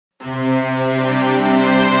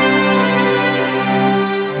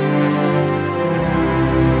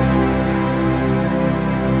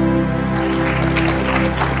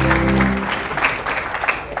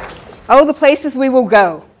Oh, the places we will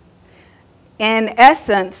go. In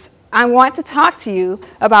essence, I want to talk to you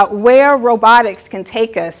about where robotics can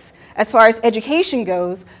take us as far as education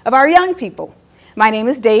goes of our young people. My name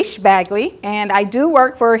is Deshjuana Bagley, and I do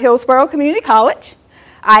work for Hillsborough Community College.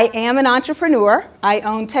 I am an entrepreneur. I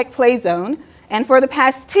own TechPlayzone, and for the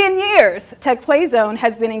past 10 years, TechPlayzone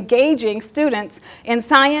has been engaging students in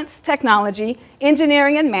science, technology,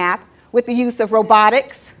 engineering, and math with the use of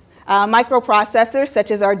robotics, microprocessors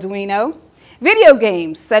such as Arduino, video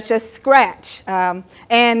games such as Scratch,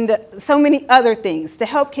 and so many other things to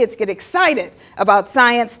help kids get excited about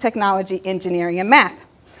science, technology, engineering, and math.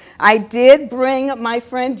 I did bring my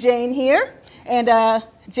friend Jane here, and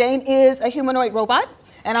Jane is a humanoid robot,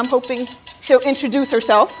 and I'm hoping she'll introduce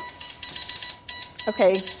herself.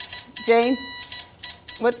 Okay, Jane,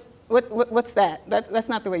 what's that? That's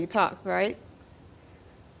not the way you talk, right?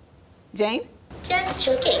 Jane? Just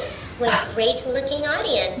joking. What a great-looking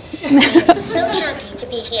audience. I'm so happy to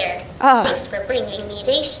be here. Thanks for bringing me,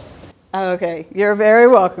 Desh. Okay, you're very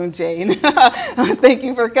welcome, Jane. Thank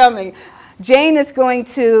you for coming. Jane is going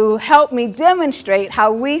to help me demonstrate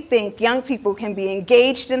how we think young people can be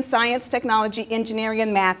engaged in science, technology, engineering,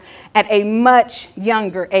 and math at a much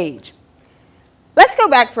younger age. Let's go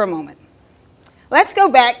back for a moment. Let's go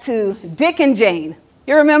back to Dick and Jane.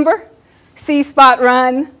 You remember? See Spot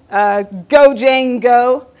Run, Go Jane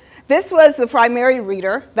Go. This was the primary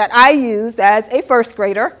reader that I used as a first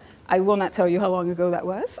grader. I will not tell you how long ago that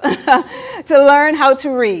was, to learn how to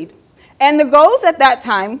read. And the goals at that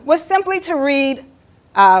time was simply to read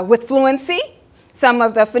with fluency some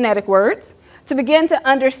of the phonetic words, to begin to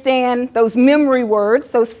understand those memory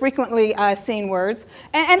words, those frequently seen words,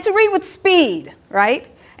 and to read with speed, right?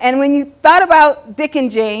 And when you thought about Dick and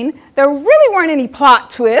Jane, there really weren't any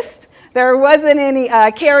plot twists. There wasn't any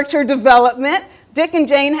character development. Dick and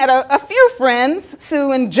Jane had a few friends,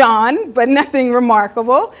 Sue and John, but nothing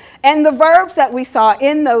remarkable. And the verbs that we saw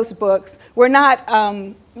in those books were not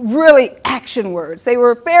really action words. They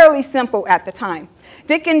were fairly simple at the time.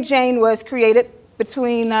 Dick and Jane was created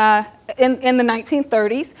between in the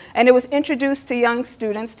 1930s, and it was introduced to young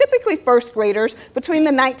students, typically first graders, between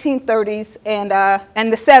the 1930s and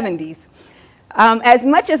the 70s. As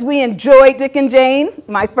much as we enjoyed Dick and Jane,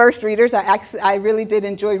 my first readers, I really did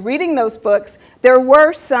enjoy reading those books, there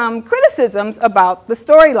were some criticisms about the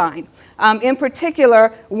storyline. In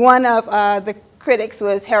particular, one of the critics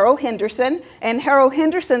was Harold Henderson, and Harold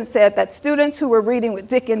Henderson said that students who were reading with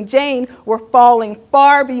Dick and Jane were falling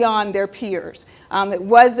far beyond their peers. It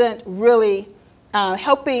wasn't really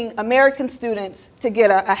helping American students to get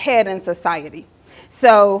ahead in society.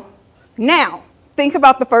 So now, think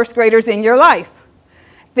about the first graders in your life.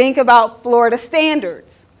 Think about Florida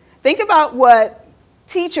standards. Think about what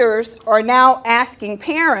teachers are now asking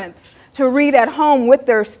parents to read at home with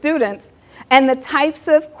their students and the types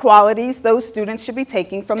of qualities those students should be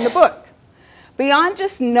taking from the book. Beyond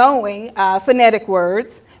just knowing phonetic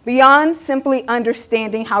words, beyond simply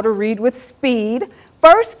understanding how to read with speed,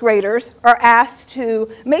 first graders are asked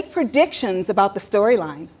to make predictions about the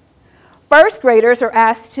storyline. First graders are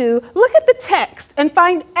asked to look at the text and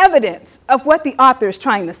find evidence of what the author is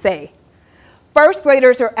trying to say. First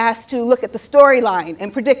graders are asked to look at the storyline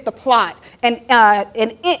and predict the plot and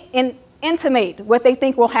intimate what they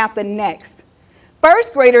think will happen next.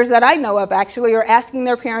 First graders that I know of actually are asking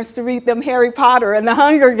their parents to read them Harry Potter and the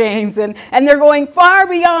Hunger Games, and they're going far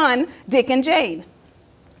beyond Dick and Jane.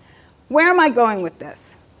 Where am I going with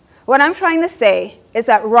this? What I'm trying to say is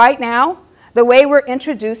that right now, the way we're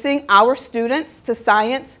introducing our students to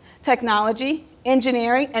science, technology,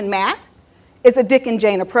 engineering, and math is a Dick and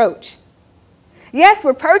Jane approach. Yes,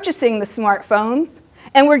 we're purchasing the smartphones,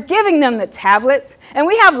 and we're giving them the tablets, and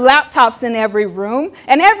we have laptops in every room,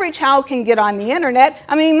 and every child can get on the internet.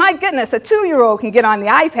 I mean, my goodness, a 2-year-old can get on the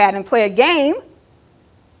iPad and play a game.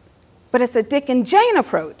 But it's a Dick and Jane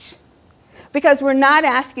approach, because we're not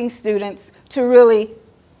asking students to really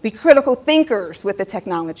be critical thinkers with the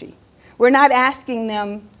technology. We're not asking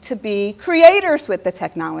them to be creators with the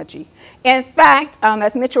technology. In fact,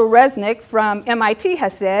 as Mitchell Resnick from MIT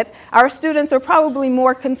has said, our students are probably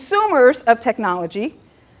more consumers of technology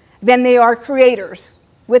than they are creators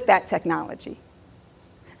with that technology.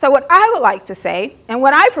 So what I would like to say, and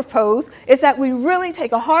what I propose, is that we really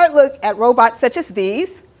take a hard look at robots such as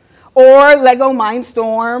these, or Lego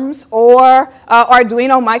Mindstorms, or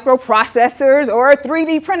Arduino microprocessors, or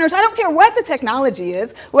 3D printers. I don't care what the technology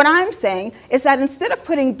is. What I'm saying is that instead of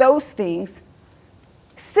putting those things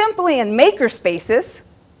simply in maker spaces,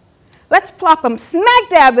 let's plop them smack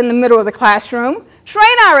dab in the middle of the classroom,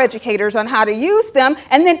 train our educators on how to use them,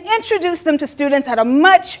 and then introduce them to students at a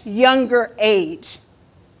much younger age.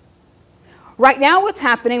 Right now what's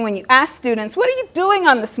happening when you ask students, what are you doing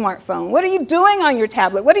on the smartphone? What are you doing on your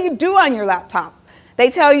tablet? What do you do on your laptop?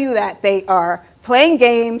 They tell you that they are playing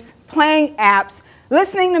games, playing apps,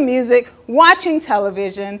 listening to music, watching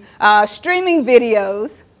television, streaming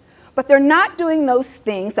videos, but they're not doing those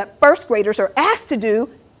things that first graders are asked to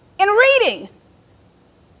do in reading.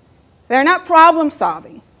 They're not problem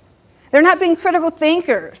solving. They're not being critical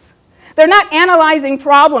thinkers. They're not analyzing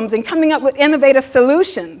problems and coming up with innovative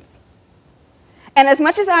solutions. And as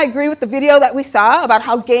much as I agree with the video that we saw about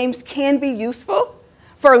how games can be useful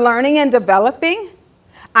for learning and developing,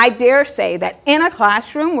 I dare say that in a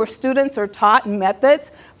classroom where students are taught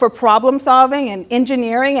methods for problem solving and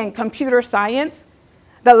engineering and computer science,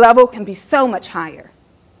 the level can be so much higher.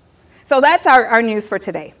 So that's our news for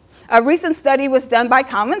today. A recent study was done by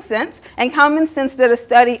Common Sense, and Common Sense did a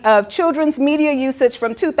study of children's media usage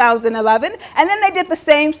from 2011, and then they did the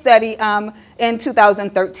same study in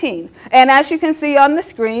 2013. And as you can see on the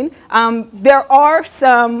screen, there are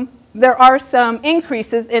some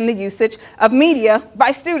increases in the usage of media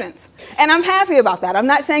by students. And I'm happy about that. I'm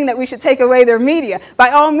not saying that we should take away their media.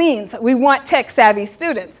 By all means, we want tech-savvy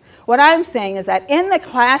students. What I'm saying is that in the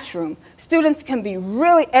classroom, students can be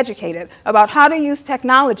really educated about how to use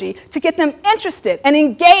technology to get them interested and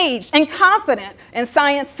engaged and confident in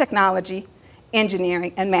science, technology,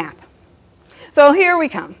 engineering, and math. So here we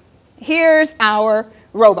come. Here's our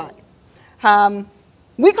robot.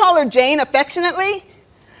 We call her Jane affectionately,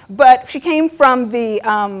 but she came from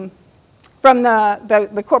the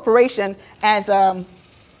corporation as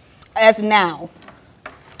Now.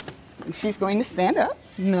 She's going to stand up.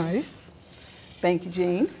 Nice. Thank you,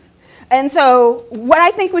 Jane. And so what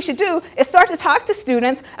I think we should do is start to talk to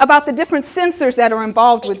students about the different sensors that are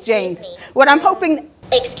involved with Jane. What I'm hoping...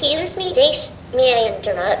 Excuse me, Desh. May I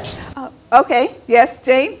interrupt? Okay. Yes,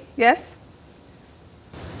 Jane? Yes?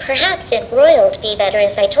 Perhaps it would be better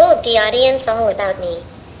if I told the audience all about me.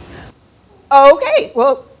 Okay.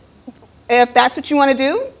 Well, if that's what you want to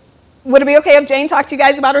do, would it be okay if Jane talked to you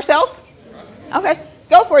guys about herself? Okay.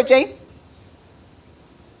 Go for it, Jane.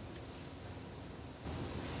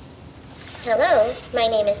 Hello, my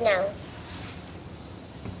name is Now.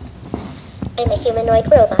 I'm a humanoid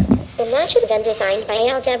robot, imagined and designed by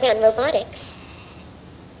Deshjuana Robotics.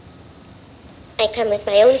 I come with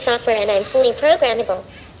my own software and I'm fully programmable.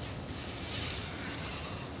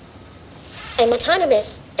 I'm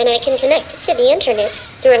autonomous, and I can connect to the internet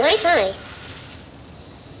through a Wi-Fi.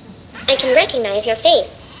 I can recognize your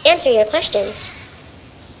face, answer your questions,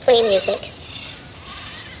 play music,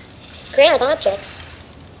 grab objects,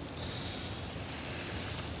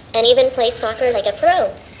 and even play soccer like a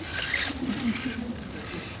pro.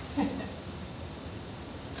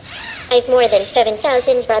 I've more than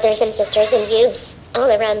 7,000 brothers and sisters in use,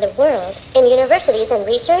 all around the world, in universities and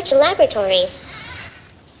research laboratories.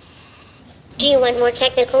 Do you want more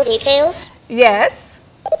technical details? Yes.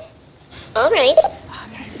 All right.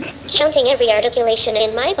 Counting every articulation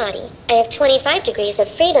in my body, I have 25 degrees of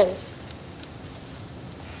freedom.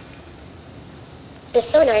 The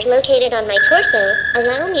sonars located on my torso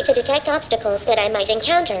allow me to detect obstacles that I might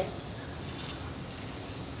encounter.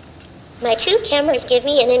 My 2 cameras give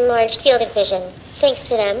me an enlarged field of vision. Thanks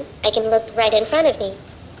to them, I can look right in front of me.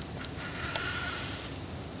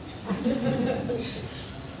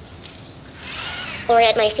 Or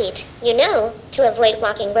at my feet, you know, to avoid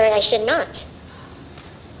walking where I should not.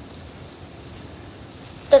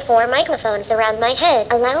 The 4 microphones around my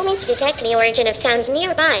head allow me to detect the origin of sounds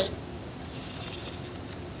nearby.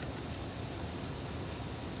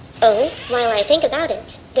 Oh, while I think about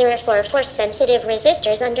it, there are 4 force-sensitive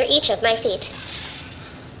resistors under each of my feet.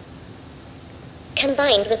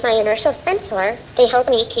 Combined with my inertial sensor, they help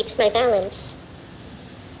me keep my balance.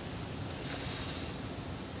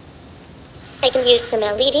 I can use some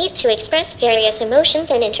LEDs to express various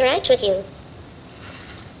emotions and interact with you.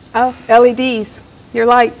 Oh, LEDs, your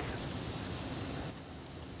lights.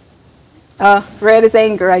 Red is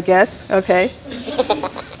anger, I guess. Okay.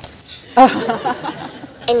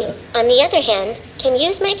 And you, on the other hand, can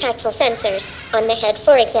use my tactile sensors, on the head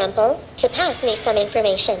for example, to pass me some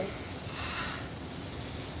information.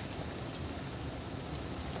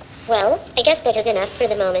 Well, I guess that is enough for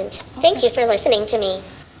the moment. Okay. Thank you for listening to me.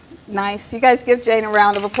 Nice. You guys give Jane a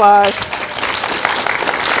round of applause.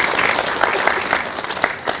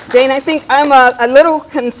 Jane, I think I'm a little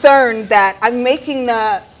concerned that I'm making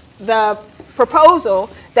the proposal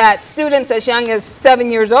that students as young as 7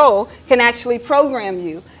 years old can actually program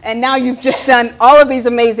you. And now you've just done all of these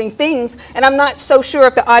amazing things, and I'm not so sure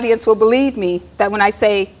if the audience will believe me that when I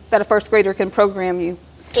say that a first grader can program you.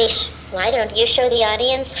 Desh, why don't you show the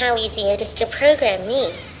audience how easy it is to program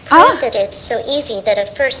me? Prove that it's so easy that a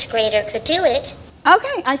first grader could do it.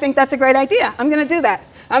 Okay, I think that's a great idea. I'm going to do that.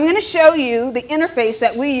 I'm going to show you the interface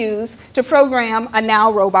that we use to program a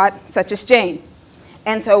now robot such as Jane.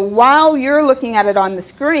 And so while you're looking at it on the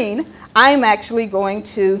screen, I'm actually going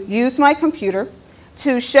to use my computer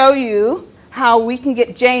to show you how we can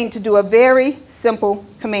get Jane to do a very simple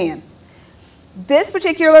command. This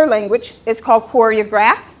particular language is called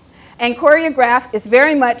choreograph, and choreograph is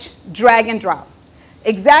very much drag and drop.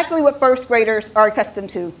 Exactly what first graders are accustomed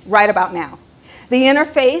to right about now. The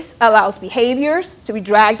interface allows behaviors to be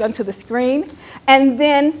dragged onto the screen, and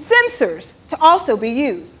then sensors to also be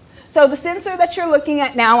used. So the sensor that you're looking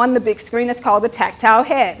at now on the big screen is called the tactile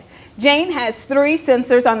head. Jane has 3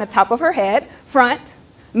 sensors on the top of her head: front,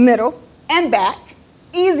 middle, and back.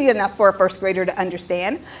 Easy enough for a first grader to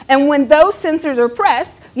understand. And when those sensors are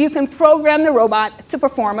pressed, you can program the robot to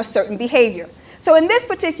perform a certain behavior. So in this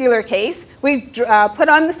particular case, we put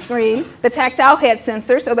on the screen the tactile head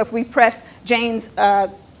sensor so that if we press Jane's,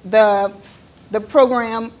 the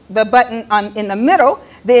program, the button in the middle,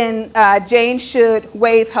 then Jane should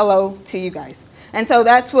wave hello to you guys. And so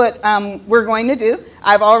that's what we're going to do.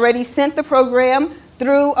 I've already sent the program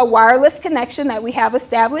through a wireless connection that we have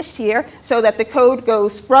established here so that the code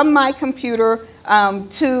goes from my computer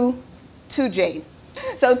to Jane.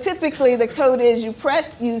 So typically the code is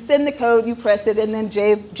you send the code, you press it, and then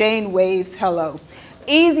Jane waves hello.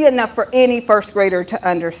 Easy enough for any first grader to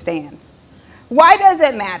understand. Why does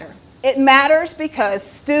it matter? It matters because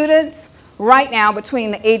students right now between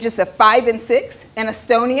the ages of 5 and 6 in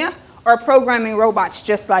Estonia are programming robots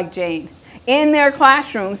just like Jane. In their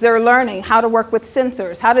classrooms, they're learning how to work with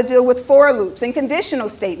sensors, how to deal with for loops and conditional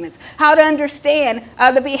statements, how to understand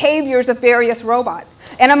the behaviors of various robots.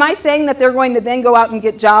 And am I saying that they're going to then go out and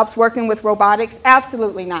get jobs working with robotics?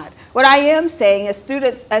 Absolutely not. What I am saying is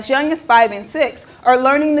students as young as 5 and 6 are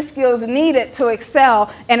learning the skills needed to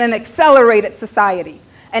excel in an accelerated society.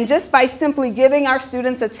 And just by simply giving our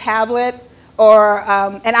students a tablet or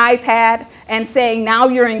an iPad and saying now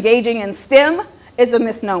you're engaging in STEM is a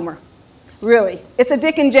misnomer. Really, it's a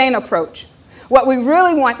Dick and Jane approach. What we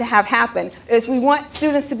really want to have happen is we want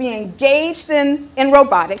students to be engaged in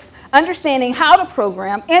robotics, understanding how to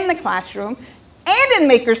program in the classroom and in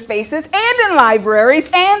makerspaces and in libraries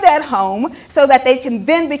and at home so that they can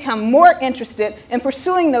then become more interested in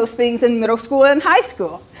pursuing those things in middle school and high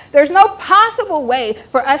school. There's no possible way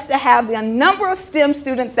for us to have the number of STEM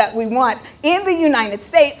students that we want in the United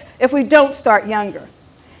States if we don't start younger.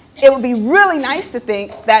 It would be really nice to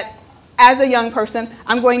think that as a young person,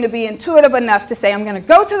 I'm going to be intuitive enough to say I'm going to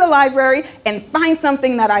go to the library and find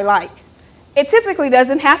something that I like. It typically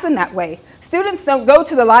doesn't happen that way. Students don't go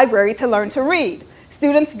to the library to learn to read.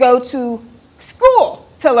 Students go to school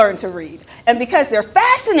to learn to read. And because they're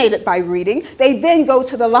fascinated by reading, they then go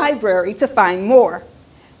to the library to find more.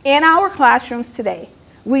 In our classrooms today,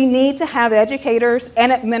 we need to have educators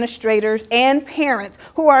and administrators and parents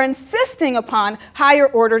who are insisting upon higher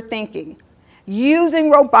order thinking,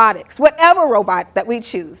 using robotics, whatever robot that we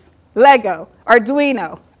choose, Lego,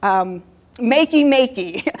 Arduino,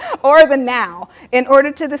 Makey, or the Now, in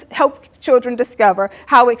order to help children discover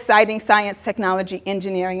how exciting science, technology,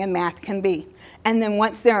 engineering, and math can be. And then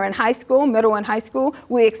once they're in high school, middle and high school,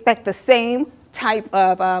 we expect the same type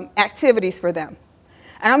of activities for them.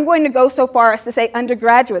 And I'm going to go so far as to say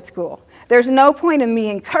undergraduate school. There's no point in me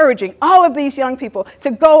encouraging all of these young people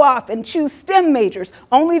to go off and choose STEM majors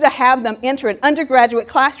only to have them enter an undergraduate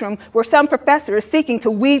classroom where some professor is seeking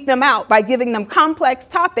to weed them out by giving them complex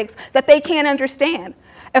topics that they can't understand.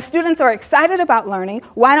 If students are excited about learning,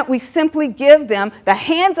 why don't we simply give them the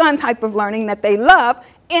hands-on type of learning that they love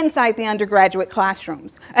inside the undergraduate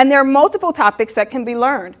classrooms? And there are multiple topics that can be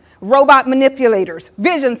learned. Robot manipulators,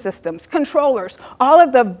 vision systems, controllers, all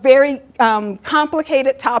of the very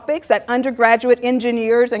complicated topics that undergraduate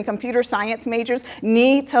engineers and computer science majors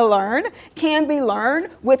need to learn can be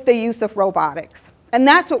learned with the use of robotics. And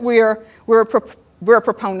that's what we're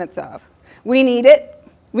proponents of. We need it.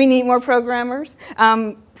 We need more programmers.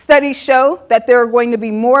 Studies show that there are going to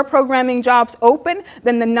be more programming jobs open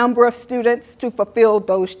than the number of students to fulfill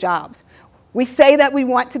those jobs. We say that we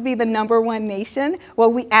want to be the #1 nation.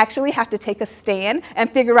 Well, we actually have to take a stand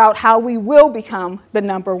and figure out how we will become the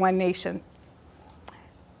 #1 nation.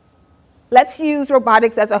 Let's use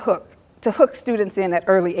robotics as a hook to hook students in at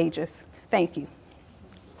early ages. Thank you.